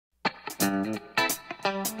Hey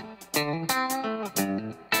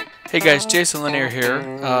guys, Jason Lanier here.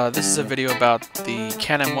 This is a video about the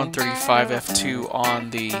Canon 135 f2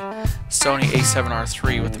 on the Sony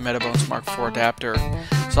A7R3 with the Metabones Mark IV adapter.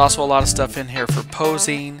 There's also a lot of stuff in here for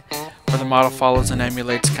posing, where the model follows and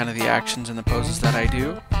emulates kind of the actions and the poses that I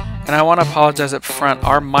do. And I want to apologize up front.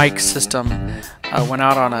 Our mic system went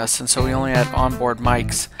out on us, and so we only had onboard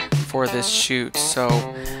mics for this shoot. So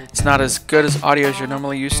it's not as good as audio as you're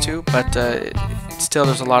normally used to, but still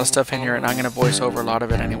there's a lot of stuff in here, and I'm going to voice over a lot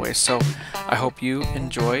of it anyway. So I hope you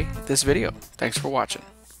enjoy this video. Thanks for watching.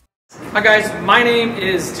 Hi guys, my name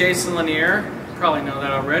is Jason Lanier. You probably know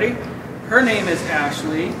that already. Her name is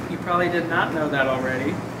Ashley. You probably did not know that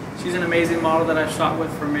already. She's an amazing model that I've shot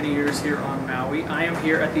with for many years here on Maui. I am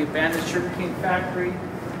here at the abandoned sugarcane factory.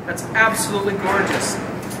 That's absolutely gorgeous.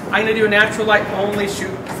 I'm going to do a natural light only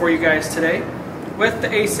shoot for you guys today with the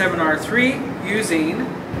A7R3 using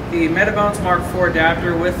the Metabones Mark IV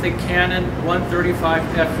adapter with the Canon 135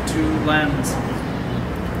 f2 lens.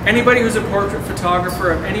 Anybody who's a portrait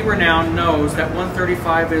photographer of any renown knows that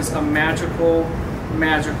 135 is a magical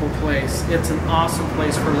place. It's an awesome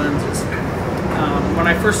place for lenses. When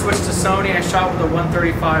I first switched to Sony, I shot with a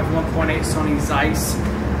 135 1.8 Sony Zeiss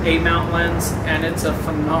A-mount lens, and it's a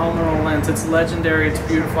phenomenal lens. It's legendary, it's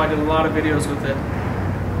beautiful. I did a lot of videos with it.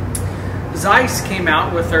 Zeiss came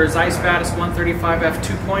out with their Zeiss Batis 135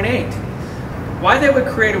 f2.8. Why they would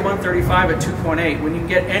create a 135 at 2.8 when you can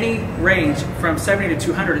get any range from 70 to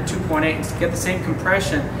 200 at 2.8 and get the same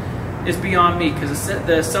compression is beyond me, because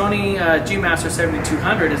the Sony G Master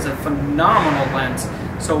 7200 is a phenomenal lens.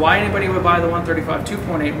 So why anybody would buy the 135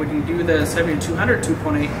 2.8 when you do the 7200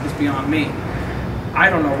 2.8 is beyond me. I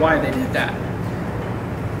don't know why they did that.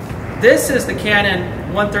 This is the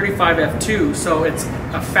Canon 135 f2, so it's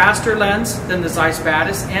a faster lens than the Zeiss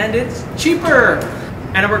Batis, and it's cheaper,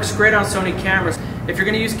 and it works great on Sony cameras. If you're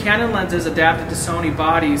going to use Canon lenses adapted to Sony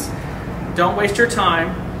bodies, don't waste your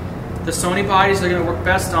time. The Sony bodies they're going to work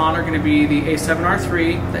best on are going to be the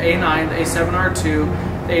A7R3, the A9, the A7R2,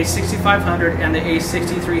 the A6500, and the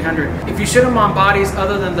A6300. If you shoot them on bodies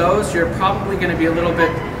other than those, you're probably going to be a little bit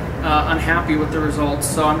unhappy with the results.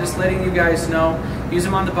 So I'm just letting you guys know, use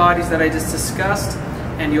them on the bodies that I just discussed,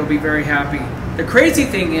 and you'll be very happy. The crazy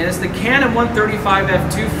thing is, the Canon 135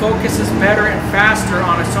 f2 focuses better and faster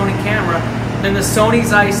on a Sony camera than the Sony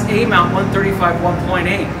Zeiss A-mount 135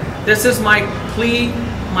 1.8. This is my plea,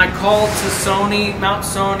 my call to Sony, Mount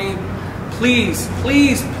Sony, please,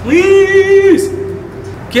 please, please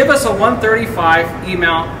give us a 135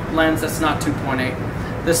 E-mount lens that's not 2.8.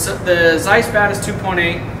 The Zeiss Batis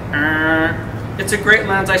 2.8, it's a great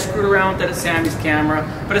lens. I screwed around with it at Sammy's camera,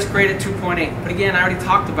 but it's great at 2.8. But again, I already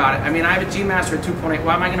talked about it. I mean, I have a G Master at 2.8.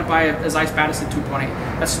 Why am I going to buy a Zeiss Batis at 2.8?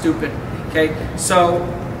 That's stupid. Okay, so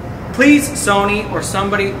please, Sony or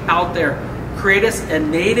somebody out there, create us a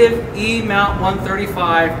native E-mount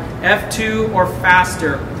 135 f2 or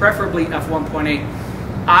faster, preferably f1.8.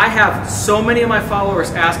 I have so many of my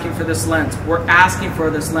followers asking for this lens. We're asking for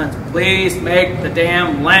this lens. Please make the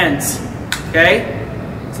damn lens. Okay?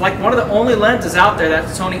 It's like one of the only lenses out there that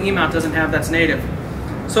Sony E-mount doesn't have that's native.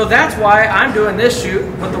 So that's why I'm doing this shoot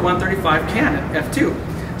with the 135 Canon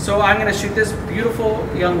f2. So I'm going to shoot this beautiful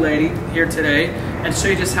young lady here today and show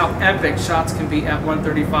you just how epic shots can be at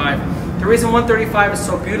 135. The reason 135 is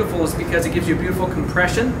so beautiful is because it gives you beautiful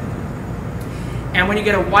compression. And when you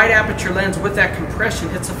get a wide aperture lens with that compression,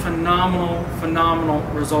 it's a phenomenal, phenomenal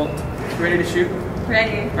result. You ready to shoot?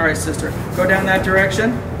 Ready. All right, sister. Go down that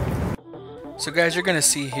direction. So guys, you're going to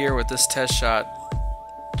see here with this test shot,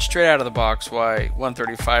 straight out of the box, why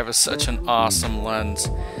 135 is such an awesome lens.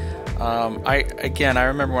 I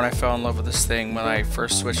remember when I fell in love with this thing when I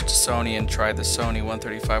first switched to Sony and tried the Sony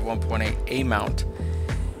 135 1.8 A-mount,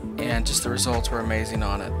 and just the results were amazing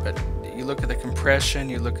on it. But you look at the compression,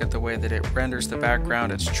 you look at the way that it renders the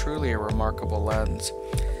background, it's truly a remarkable lens.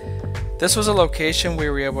 This was a location we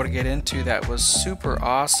were able to get into that was super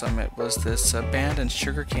awesome. It was this abandoned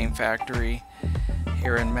sugarcane factory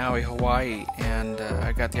here in Maui, Hawaii, and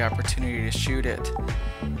I got the opportunity to shoot it.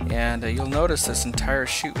 And you'll notice this entire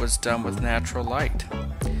shoot was done with natural light.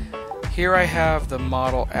 Here I have the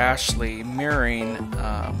model Ashley mirroring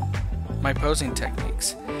my posing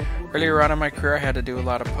techniques. Earlier on in my career I had to do a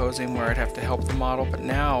lot of posing where I'd have to help the model, but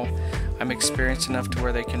now I'm experienced enough to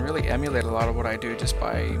where they can really emulate a lot of what I do just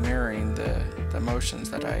by mirroring the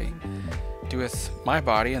motions that I do with my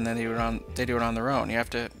body, and then they do it on their own. You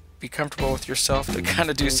have to be comfortable with yourself to kind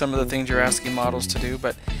of do some of the things you're asking models to do,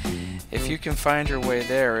 but if you can find your way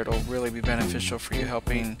there, it'll really be beneficial for you,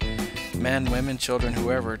 helping men, women, children,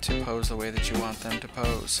 whoever, to pose the way that you want them to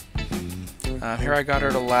pose. Here I got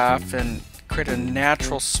her to laugh and create a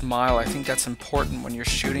natural smile. I think that's important when you're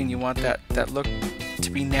shooting. You want that look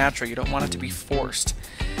to be natural. You don't want it to be forced.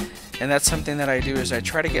 And that's something that I do, is I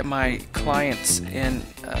try to get my clients in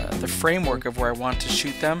the framework of where I want to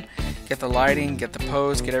shoot them, get the lighting, get the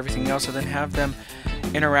pose, get everything else, and then have them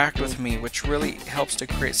interact with me, which really helps to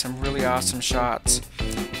create some really awesome shots.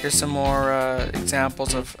 Here's some more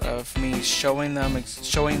examples of me showing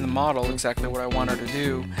the model exactly what I want her to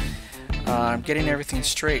do, getting everything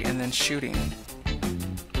straight, and then shooting.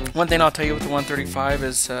 One thing I'll tell you with the 135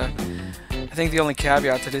 is I think the only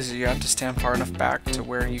caveat to this is you have to stand far enough back to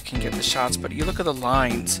where you can get the shots, but you look at the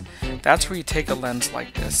lines, that's where you take a lens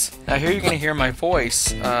like this. Now here you're going to hear my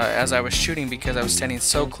voice as I was shooting because I was standing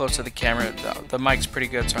so close to the camera. The mic's pretty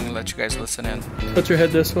good, so I'm going to let you guys listen in. Put your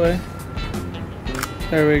head this way.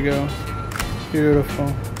 There we go.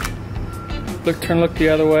 Beautiful. Look the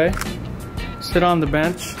other way. Sit on the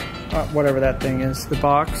bench, whatever that thing is, the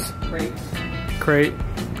box. Crate.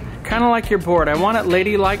 Kind of like you're bored. I want it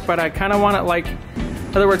ladylike, but I kind of want it like,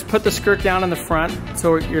 in other words, put the skirt down in the front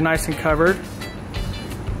so you're nice and covered.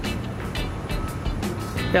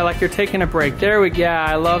 Yeah, like you're taking a break. There we go. Yeah,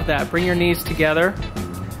 I love that. Bring your knees together.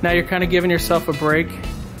 Now you're kind of giving yourself a break.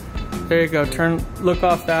 There you go. Look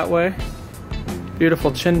off that way.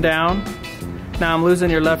 Beautiful. Chin down. Now I'm losing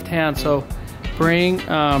your left hand, so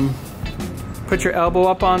put your elbow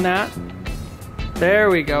up on that. There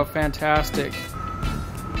we go. Fantastic.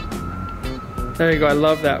 There you go. I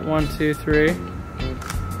love that. 1, 2, 3.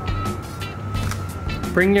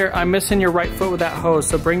 I'm missing your right foot with that hose,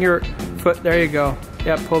 so bring your foot. There you go.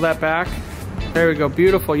 Yep, pull that back. There we go.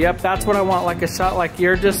 Beautiful. Yep, that's what I want. Like a shot like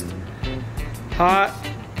you're just hot.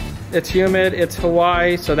 It's humid. It's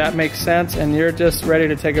Hawaii, so that makes sense. And you're just ready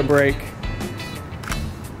to take a break.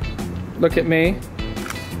 Look at me.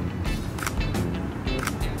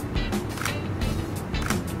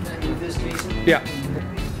 Yeah.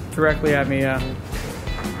 Directly at me, yeah.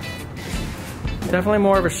 Definitely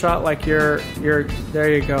more of a shot like you're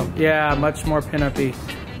there you go. Yeah, much more pin-up-y.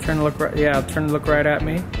 Turn to look right, yeah, turn to look right at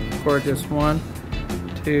me. Gorgeous. 1,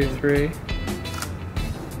 2, 3.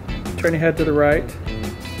 Turn your head to the right.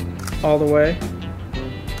 All the way.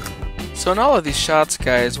 So in all of these shots,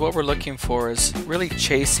 guys, what we're looking for is really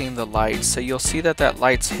chasing the light. So you'll see that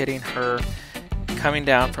light's hitting her, coming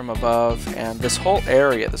down from above, and this whole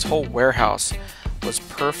area, this whole warehouse was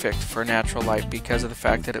perfect for natural light because of the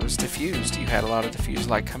fact that it was diffused. You had a lot of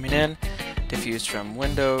diffused light coming in, diffused from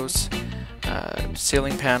windows,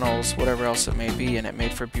 ceiling panels, whatever else it may be, and it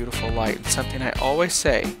made for beautiful light. And something I always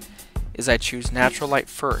say is I choose natural light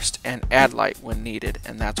first and add light when needed,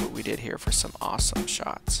 and that's what we did here for some awesome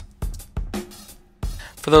shots.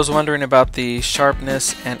 For those wondering about the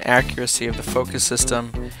sharpness and accuracy of the focus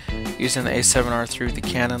system using the A7R through the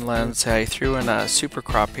Canon lens, I threw in a super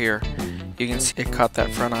crop here. You can see it caught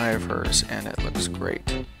that front eye of hers, and it looks great.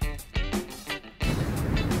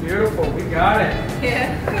 Beautiful, we got it.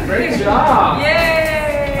 Yeah. Great job.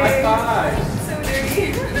 Yay! High five. So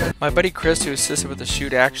dirty. My buddy Chris, who assisted with the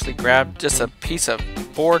shoot, actually grabbed just a piece of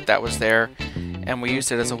board that was there, and we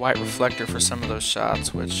used it as a white reflector for some of those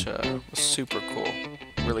shots, which was super cool.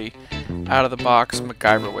 Really out of the box,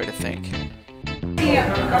 MacGyver way to think.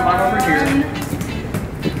 Come on over here.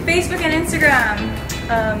 Facebook and Instagram.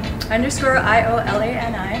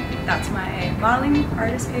 _IOLANI. That's my modeling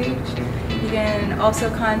artist page. You can also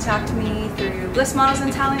contact me through Bliss Models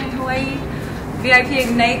in Talent in Hawaii, VIP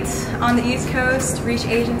Ignite on the East Coast, Reach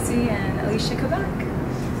Agency, and Alicia Quebec.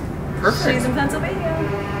 Perfect. She's in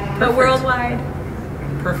Pennsylvania, but worldwide.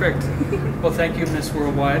 Perfect. Well, thank you, Miss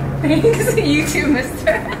Worldwide. Thanks. You too,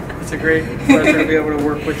 mister. It's a great pleasure to be able to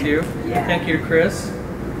work with you. Yeah. Thank you to Chris.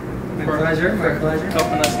 My pleasure.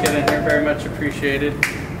 Helping us get in here, very much appreciated.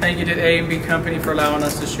 Thank you to A&B Company for allowing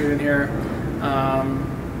us to shoot in here.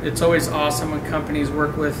 It's always awesome when companies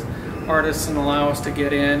work with artists and allow us to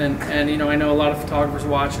get in. And you know, I know a lot of photographers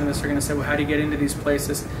watching this are going to say, well, how do you get into these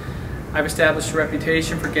places? I've established a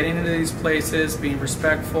reputation for getting into these places, being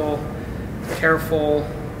respectful, careful,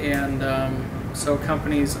 and so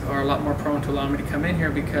companies are a lot more prone to allow me to come in here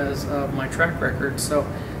because of my track record. So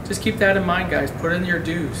just keep that in mind, guys. Put in your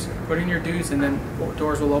dues. Put in your dues, and then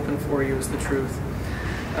doors will open for you, is the truth.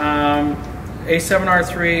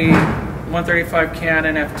 A7R3, 135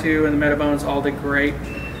 Canon, F2, and the Metabones all did great.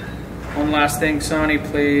 One last thing, Sony,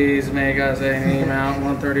 please make us a mount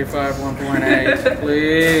 135 1.8.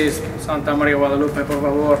 Please. Santa Maria Guadalupe, por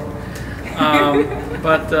favor.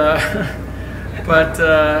 But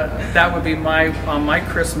that would be on my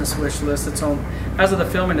Christmas wish list. It's on, as of the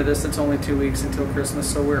filming of this, it's only 2 weeks until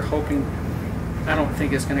Christmas, so we're hoping I don't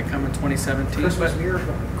think it's going to come in 2017. Christmas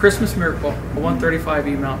Miracle. Christmas Miracle, a 135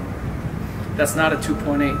 E mount. That's not a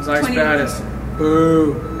 2.8. Zeiss 20. Batis.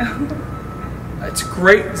 Boo. It's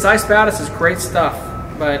great. Zeiss Batis is great stuff,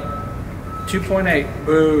 but 2.8.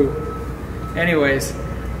 Boo. Anyways,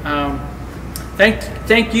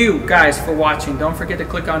 thank you guys for watching. Don't forget to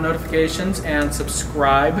click on notifications and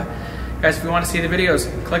subscribe. Guys, if you want to see the videos,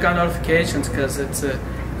 click on notifications because it's a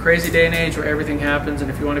crazy day and age where everything happens, and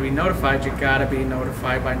if you want to be notified, you gotta be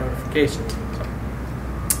notified by notifications. So,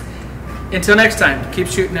 until next time, keep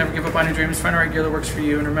shooting, never give up on your dreams, find the right gear that works for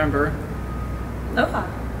you, and remember, Aloha.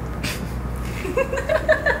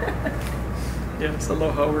 yes,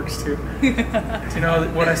 aloha works too. Do you know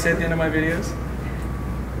what I say at the end of my videos?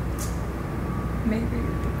 Maybe.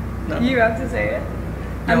 No. You have to say it.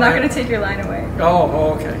 I'm not going to take your line away.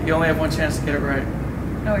 Oh, okay. You only have one chance to get it right.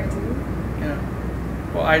 Oh, I do? Yeah.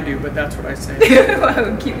 Well, I do, but that's what I say.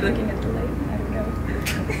 Well, keep looking at the light. I don't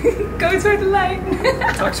know. Go toward the light.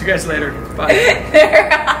 Talk to you guys later. Bye.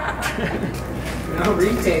 No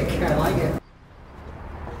retake. I like it.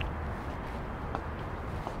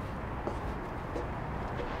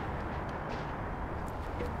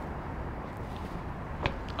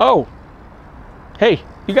 Oh, hey,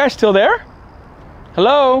 you guys still there?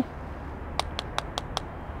 Hello?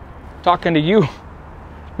 Talking to you.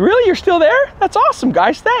 Really, you're still there? That's awesome,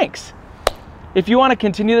 guys, thanks. If you want to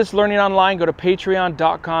continue this learning online, go to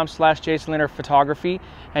patreon.com/JasonLanier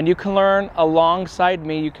and you can learn alongside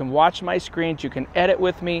me. You can watch my screens, you can edit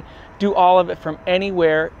with me, do all of it from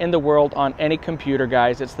anywhere in the world on any computer,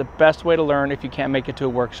 guys. It's the best way to learn if you can't make it to a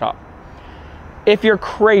workshop. If you're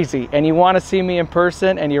crazy and you want to see me in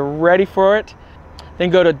person and you're ready for it, then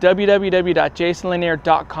go to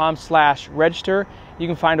www.jasonlanier.com/register. You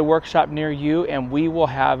can find a workshop near you and we will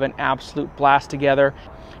have an absolute blast together.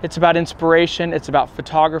 It's about inspiration, it's about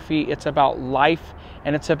photography, it's about life,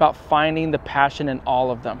 and it's about finding the passion in all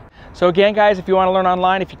of them. So again, guys, if you want to learn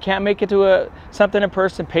online, if you can't make it to something in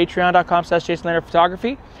person,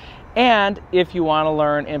 patreon.com/JasonLanierPhotography. And if you want to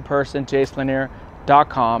learn in person,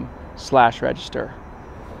 jasonlanier.com/register.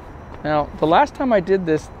 Now, the last time I did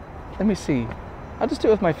this, let me see. I'll just do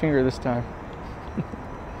it with my finger this time.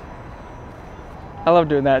 I love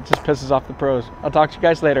doing that. It just pisses off the pros. I'll talk to you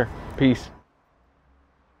guys later. Peace.